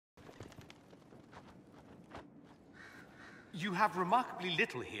You have remarkably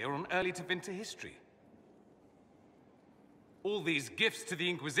little here on early to winter history. All these gifts to the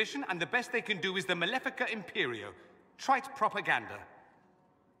Inquisition, and the best they can do is the Malefica Imperio. Trite propaganda.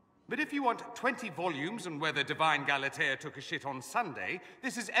 But if you want 20 volumes on whether Divine Galatea took a shit on Sunday,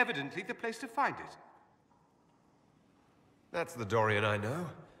 this is evidently the place to find it. That's the Dorian I know,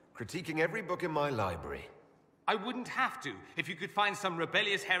 critiquing every book in my library. I wouldn't have to, if you could find some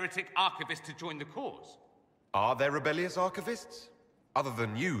rebellious heretic archivist to join the cause. Are there rebellious archivists? Other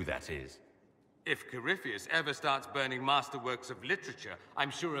than you, that is. If Corypheus ever starts burning masterworks of literature,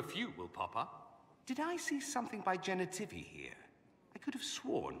 I'm sure a few will pop up. Did I see something by Genitivi here? I could have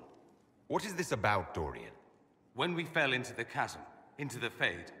sworn. What is this about, Dorian? When we fell into the chasm, into the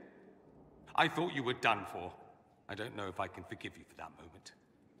Fade, I thought you were done for. I don't know if I can forgive you for that moment.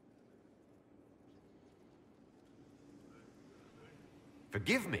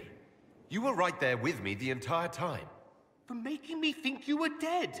 Forgive me? You were right there with me the entire time. For making me think you were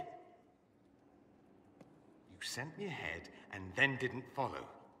dead. You sent me ahead and then didn't follow.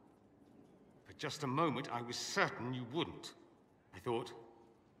 For just a moment, I was certain you wouldn't. I thought,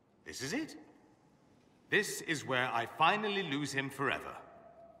 this is it. This is where I finally lose him forever.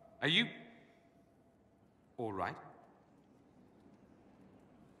 Are you... all right?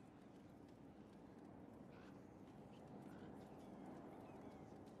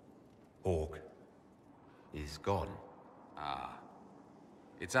 Hawk is gone. Ah.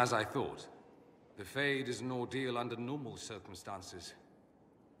 It's as I thought. The Fade is an ordeal under normal circumstances.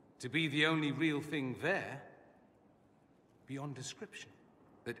 To be the only real thing there, beyond description.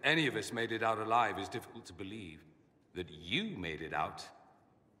 That any of us made it out alive is difficult to believe. That you made it out,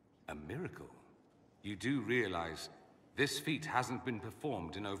 a miracle. You do realize this feat hasn't been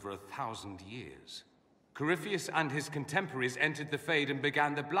performed in over 1,000 years. Corypheus and his contemporaries entered the Fade and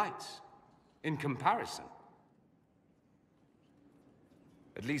began the Blights. In comparison.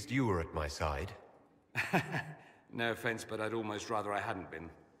 At least you were at my side. No offense, but I'd almost rather I hadn't been.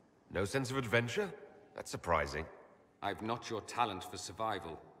 No sense of adventure? That's surprising. I've not your talent for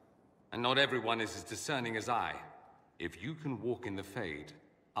survival. And not everyone is as discerning as I. If you can walk in the Fade,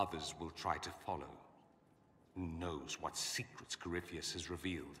 others will try to follow. Who knows what secrets Corypheus has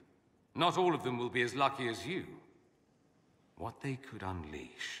revealed? Not all of them will be as lucky as you. What they could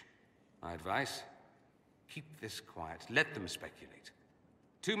unleash. My advice? Keep this quiet. Let them speculate.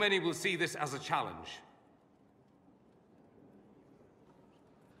 Too many will see this as a challenge.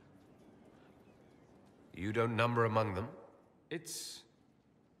 You don't number among them? It's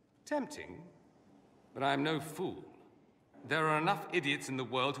tempting, but I am no fool. There are enough idiots in the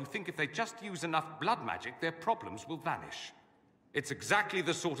world who think if they just use enough blood magic, their problems will vanish. It's exactly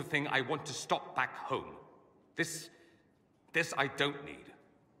the sort of thing I want to stop back home. This I don't need.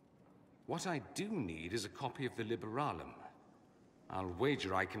 What I do need is a copy of the Liberalum. I'll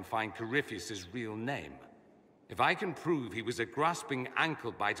wager I can find Corypheus's real name. If I can prove he was a grasping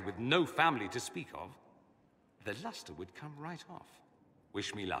ankle-biter with no family to speak of, the luster would come right off.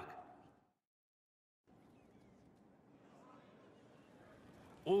 Wish me luck.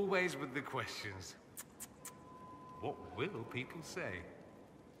 Always with the questions. What will people say?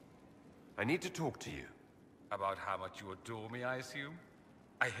 I need to talk to you. About how much you adore me, I assume?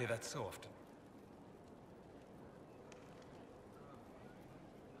 I hear that so often.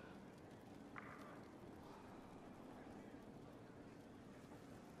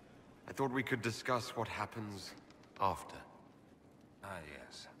 I thought we could discuss what happens after. Ah,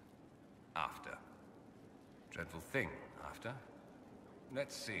 yes. After. Dreadful thing, after.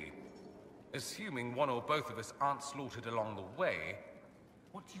 Let's see. Assuming one or both of us aren't slaughtered along the way,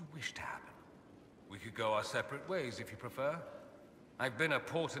 what do you wish to happen? We could go our separate ways if you prefer. I've been a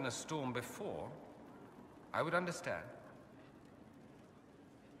port in a storm before. I would understand.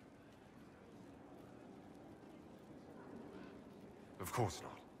 Of course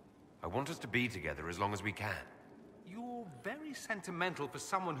not. I want us to be together as long as we can. You're very sentimental for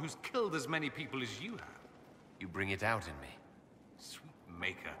someone who's killed as many people as you have. You bring it out in me. Sweet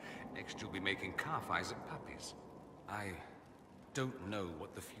maker. Next you'll be making calf eyes at puppies. I don't know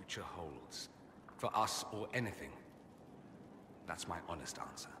what the future holds. For us or anything. That's my honest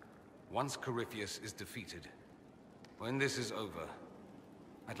answer. Once Corypheus is defeated, when this is over,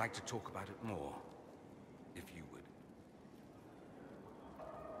 I'd like to talk about it more, if you would.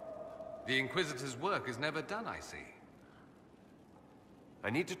 The Inquisitor's work is never done, I see. I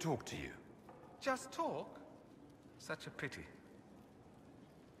need to talk to you. Just talk? Such a pity.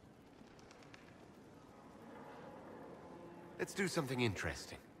 Let's do something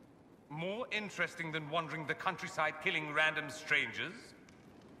interesting. More interesting than wandering the countryside killing random strangers?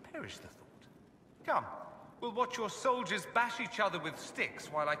 Perish the thought. Come, We'll watch your soldiers bash each other with sticks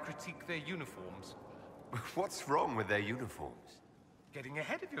while I critique their uniforms. What's wrong with their uniforms? Getting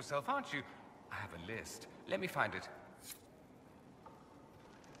ahead of yourself, aren't you? I have a list. Let me find it.